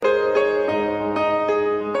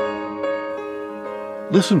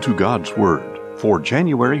Listen to God's Word for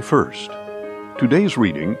January 1st. Today's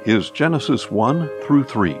reading is Genesis 1 through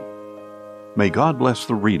 3. May God bless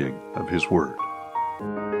the reading of His Word.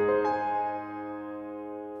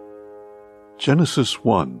 Genesis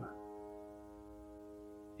 1.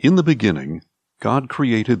 In the beginning, God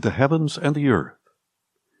created the heavens and the earth.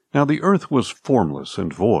 Now the earth was formless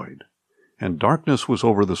and void, and darkness was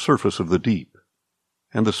over the surface of the deep,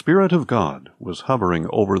 and the Spirit of God was hovering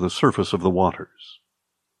over the surface of the waters.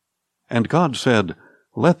 And God said,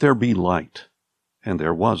 "Let there be light," and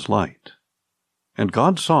there was light. And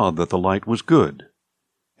God saw that the light was good,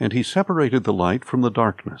 and He separated the light from the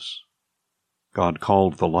darkness. God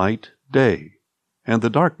called the light day, and the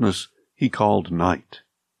darkness He called night.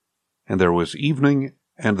 And there was evening,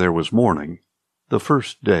 and there was morning, the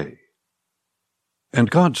first day.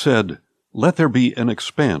 And God said, "Let there be an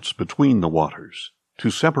expanse between the waters,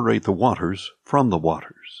 to separate the waters from the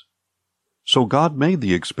waters." So God made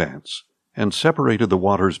the expanse, and separated the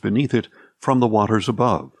waters beneath it from the waters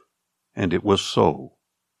above. And it was so.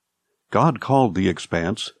 God called the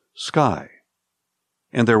expanse sky.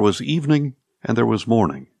 And there was evening, and there was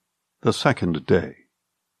morning, the second day.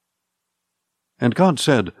 And God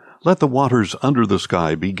said, "Let the waters under the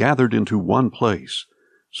sky be gathered into one place,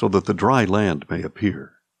 so that the dry land may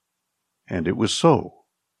appear." And it was so.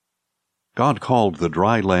 God called the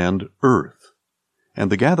dry land earth, and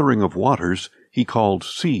the gathering of waters He called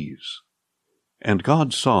seas. And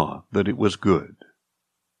God saw that it was good.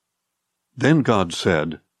 Then God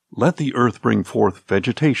said, "Let the earth bring forth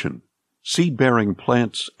vegetation, seed-bearing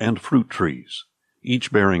plants and fruit trees,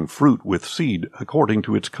 each bearing fruit with seed according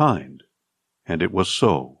to its kind." And it was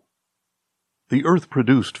so. The earth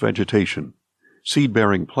produced vegetation,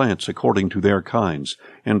 seed-bearing plants according to their kinds,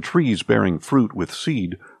 and trees bearing fruit with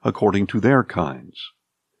seed according to their kinds.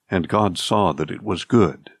 And God saw that it was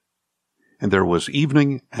good. And there was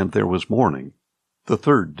evening, and there was morning, the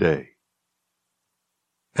third day.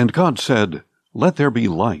 And God said, "Let there be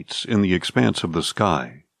lights in the expanse of the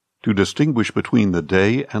sky, to distinguish between the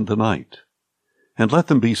day and the night, and let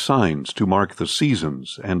them be signs to mark the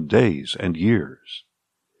seasons and days and years.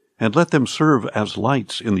 And let them serve as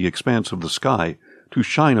lights in the expanse of the sky to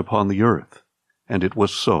shine upon the earth." And it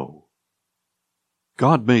was so.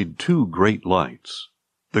 God made two great lights,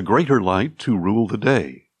 the greater light to rule the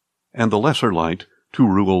day, and the lesser light to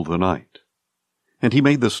rule the night. And He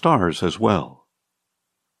made the stars as well.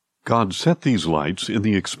 God set these lights in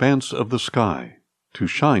the expanse of the sky, to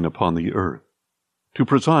shine upon the earth, to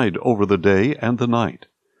preside over the day and the night,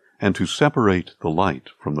 and to separate the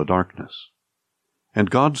light from the darkness. And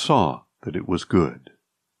God saw that it was good.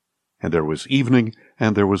 And there was evening,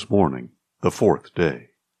 and there was morning, the fourth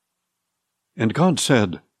day. And God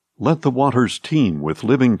said, "Let the waters teem with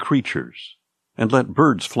living creatures, and let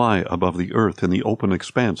birds fly above the earth in the open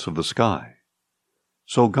expanse of the sky."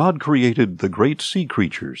 So God created the great sea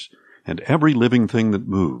creatures, and every living thing that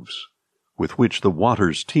moves, with which the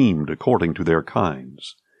waters teemed according to their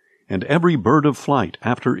kinds, and every bird of flight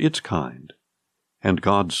after its kind. And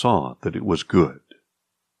God saw that it was good.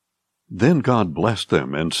 Then God blessed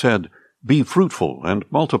them and said, "Be fruitful and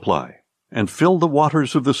multiply, and fill the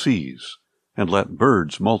waters of the seas, and let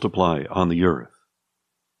birds multiply on the earth."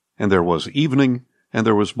 And there was evening, and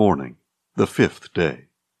there was morning, the fifth day.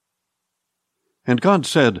 And God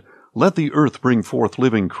said, "Let the earth bring forth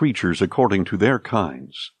living creatures according to their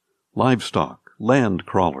kinds, livestock, land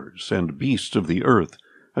crawlers, and beasts of the earth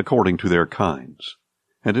according to their kinds."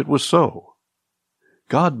 And it was so.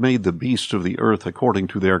 God made the beasts of the earth according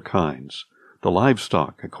to their kinds, the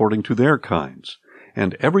livestock according to their kinds,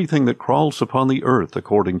 and everything that crawls upon the earth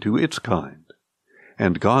according to its kind.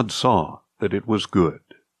 And God saw that it was good.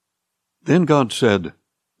 Then God said,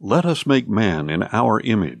 "Let us make man in our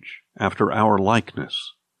image, after our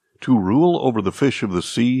likeness, to rule over the fish of the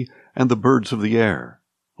sea and the birds of the air,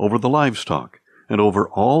 over the livestock, and over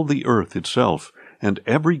all the earth itself, and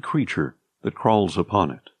every creature that crawls upon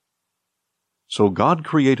it." So God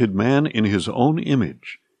created man in His own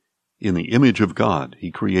image. In the image of God He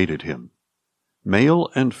created him. Male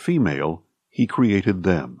and female He created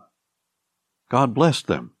them. God blessed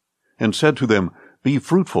them, and said to them, "Be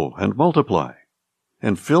fruitful and multiply,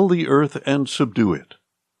 and fill the earth and subdue it.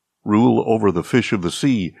 Rule over the fish of the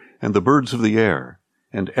sea and the birds of the air,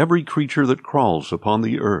 and every creature that crawls upon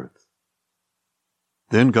the earth."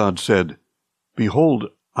 Then God said, "Behold,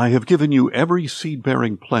 I have given you every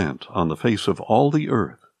seed-bearing plant on the face of all the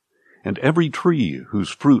earth, and every tree whose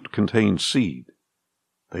fruit contains seed.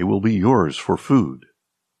 They will be yours for food.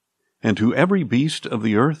 And to every beast of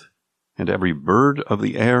the earth, and every bird of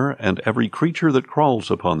the air, and every creature that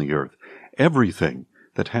crawls upon the earth, everything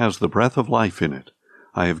that has the breath of life in it,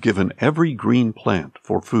 I have given every green plant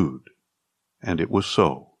for food. And it was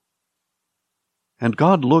so. And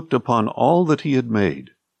God looked upon all that he had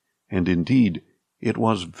made, and indeed it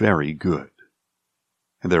was very good.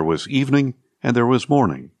 And there was evening, and there was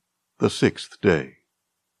morning, the 6th day.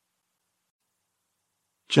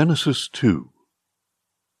 Genesis 2.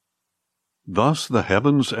 Thus the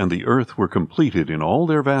heavens and the earth were completed in all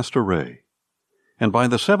their vast array. And by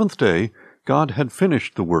the 7th day God had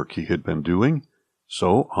finished the work he had been doing,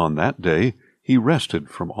 so on that day he rested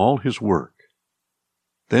from all his work.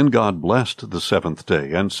 Then God blessed the 7th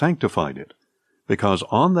day and sanctified it, because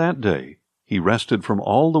on that day he rested from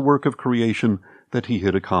all the work of creation that he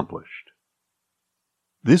had accomplished.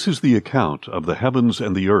 This is the account of the heavens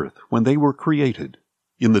and the earth when they were created,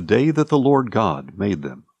 in the day that the Lord God made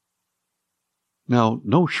them. Now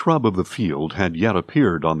no shrub of the field had yet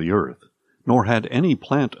appeared on the earth, nor had any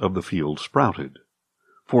plant of the field sprouted.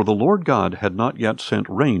 For the Lord God had not yet sent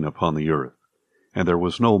rain upon the earth, and there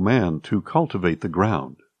was no man to cultivate the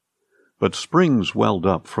ground. But springs welled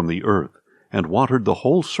up from the earth, and watered the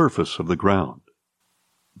whole surface of the ground.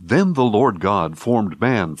 Then the Lord God formed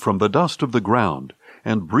man from the dust of the ground,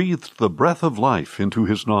 and breathed the breath of life into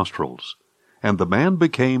his nostrils, and the man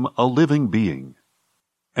became a living being.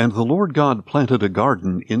 And the Lord God planted a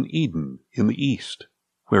garden in Eden in the east,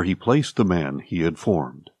 where he placed the man he had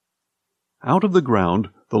formed. Out of the ground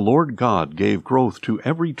the Lord God gave growth to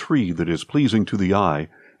every tree that is pleasing to the eye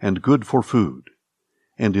and good for food.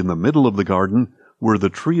 And in the middle of the garden were the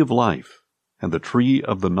tree of life, and the tree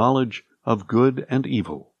of the knowledge of good and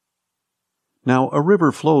evil. Now a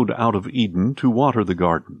river flowed out of Eden to water the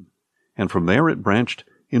garden, and from there it branched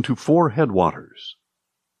into 4 headwaters.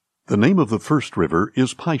 The name of the first river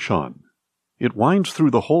is Pishon. It winds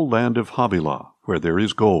through the whole land of Havilah, where there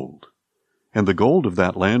is gold. And the gold of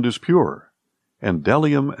that land is pure, and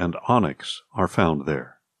bdellium and onyx are found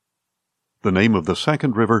there. The name of the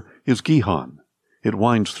second river is Gihon. It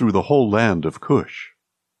winds through the whole land of Cush.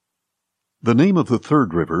 The name of the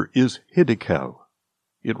third river is Hiddekel.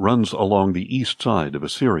 It runs along the east side of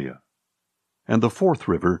Assyria. And the fourth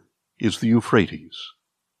river is the Euphrates.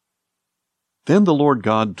 Then the Lord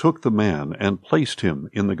God took the man and placed him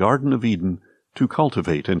in the Garden of Eden to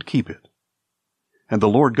cultivate and keep it. And the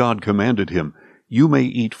Lord God commanded him, You may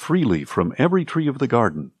eat freely from every tree of the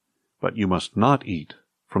garden, but you must not eat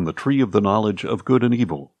from the tree of the knowledge of good and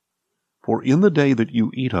evil. For in the day that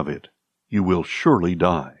you eat of it, you will surely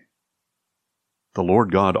die. The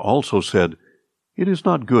Lord God also said, It is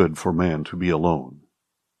not good for man to be alone.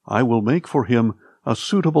 I will make for him a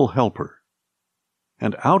suitable helper.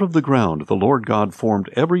 And out of the ground the Lord God formed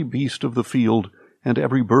every beast of the field and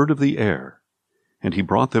every bird of the air, and he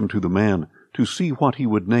brought them to the man to see what he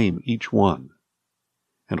would name each one.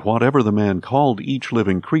 And whatever the man called each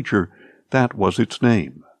living creature, that was its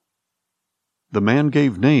name. The man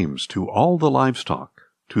gave names to all the livestock,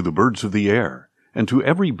 to the birds of the air, and to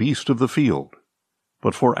every beast of the field.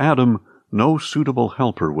 But for Adam no suitable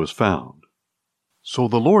helper was found. So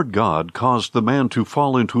the Lord God caused the man to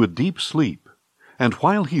fall into a deep sleep, and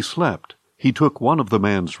while he slept, he took one of the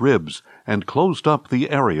man's ribs and closed up the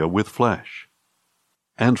area with flesh.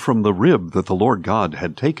 And from the rib that the Lord God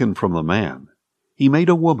had taken from the man, he made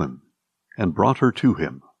a woman, and brought her to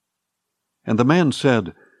him. And the man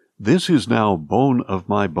said, This is now bone of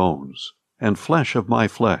my bones, and flesh of my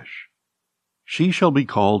flesh. She shall be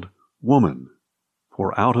called woman,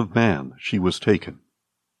 for out of man she was taken.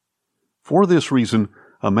 For this reason,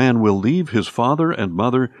 a man will leave his father and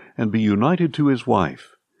mother and be united to his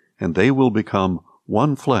wife, and they will become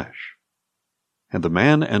one flesh. And the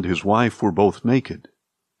man and his wife were both naked,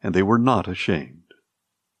 and they were not ashamed.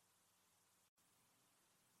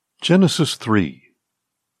 Genesis 3.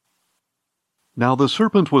 Now the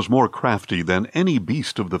serpent was more crafty than any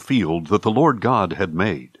beast of the field that the Lord God had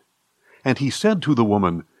made. And he said to the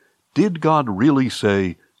woman, Did God really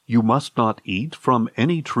say, You must not eat from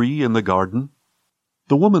any tree in the garden?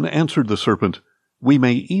 The woman answered the serpent, We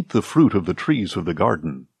may eat the fruit of the trees of the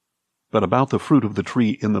garden. But about the fruit of the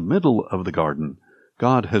tree in the middle of the garden,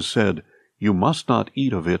 God has said, You must not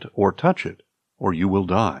eat of it or touch it, or you will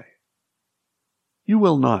die. You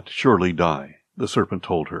will not surely die, the serpent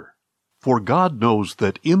told her. For God knows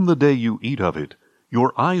that in the day you eat of it,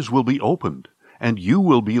 your eyes will be opened, and you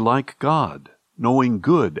will be like God, knowing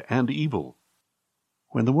good and evil.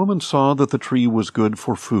 When the woman saw that the tree was good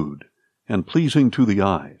for food, and pleasing to the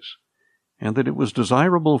eyes, and that it was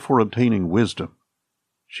desirable for obtaining wisdom,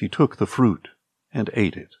 she took the fruit and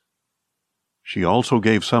ate it. She also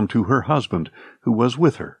gave some to her husband, who was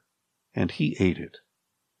with her, and he ate it.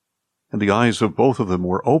 And the eyes of both of them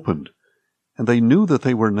were opened, and they knew that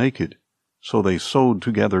they were naked, So they sewed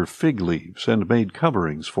together fig leaves and made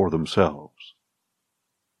coverings for themselves.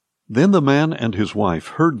 Then the man and his wife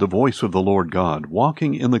heard the voice of the Lord God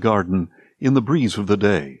walking in the garden in the breeze of the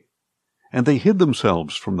day. And they hid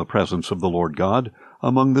themselves from the presence of the Lord God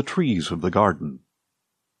among the trees of the garden.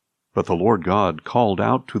 But the Lord God called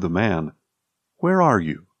out to the man, "Where are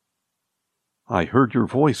you?" "I heard your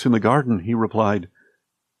voice in the garden," he replied,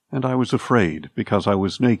 "and I was afraid because I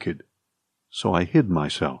was naked, so I hid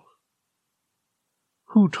myself."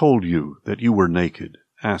 "Who told you that you were naked?"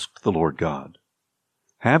 asked the Lord God.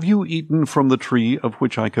 "Have you eaten from the tree of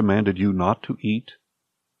which I commanded you not to eat?"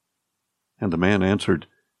 And the man answered,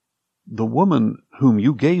 "The woman whom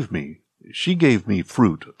you gave me, she gave me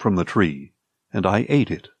fruit from the tree, and I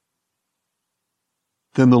ate it."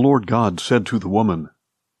 Then the Lord God said to the woman,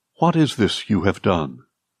 "What is this you have done?"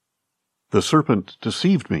 "The serpent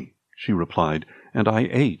deceived me," she replied, "and I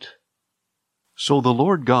ate." So the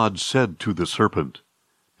Lord God said to the serpent,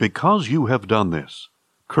 "Because you have done this,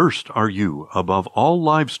 cursed are you above all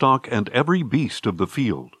livestock and every beast of the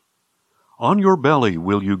field. On your belly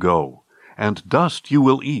will you go, and dust you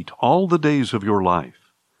will eat all the days of your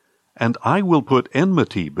life. And I will put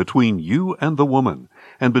enmity between you and the woman,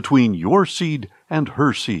 and between your seed and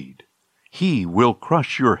her seed. He will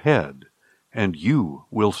crush your head, and you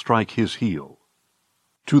will strike his heel."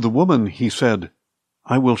 To the woman he said,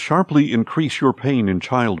 "I will sharply increase your pain in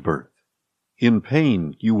childbirth. In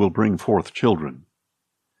pain you will bring forth children.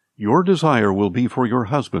 Your desire will be for your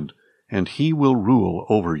husband, and he will rule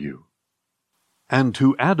over you." And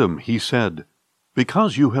to Adam he said,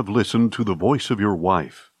 "Because you have listened to the voice of your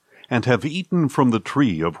wife, and have eaten from the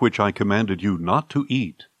tree of which I commanded you not to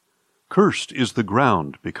eat, cursed is the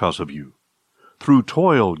ground because of you. Through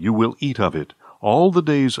toil you will eat of it all the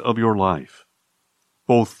days of your life.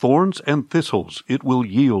 Both thorns and thistles it will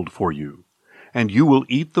yield for you, and you will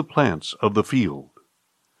eat the plants of the field.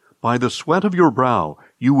 By the sweat of your brow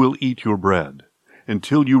you will eat your bread,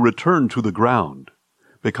 until you return to the ground,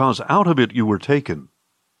 because out of it you were taken.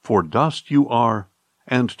 For dust you are,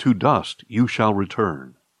 and to dust you shall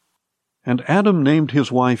return." And Adam named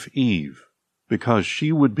his wife Eve, because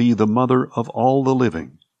she would be the mother of all the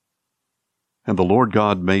living. And the Lord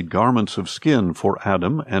God made garments of skin for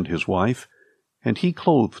Adam and his wife, and he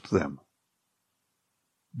clothed them.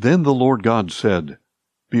 Then the Lord God said,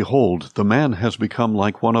 "Behold, the man has become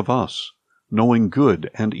like one of us, knowing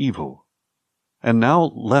good and evil. And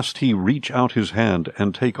now lest he reach out his hand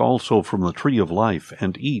and take also from the tree of life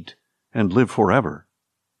and eat, and live forever."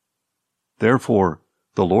 Therefore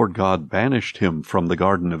the Lord God banished him from the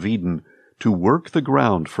Garden of Eden to work the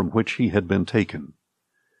ground from which he had been taken.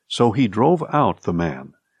 So he drove out the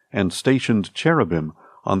man, and stationed cherubim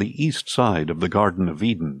on the east side of the Garden of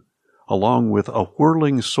Eden, along with a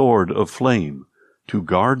whirling sword of flame, to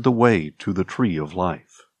guard the way to the tree of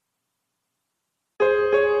life.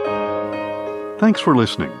 Thanks for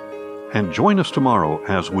listening, and join us tomorrow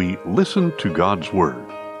as we listen to God's Word.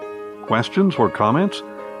 Questions or comments?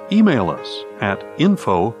 Email us at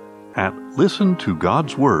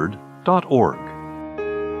info@listentogodsword.org.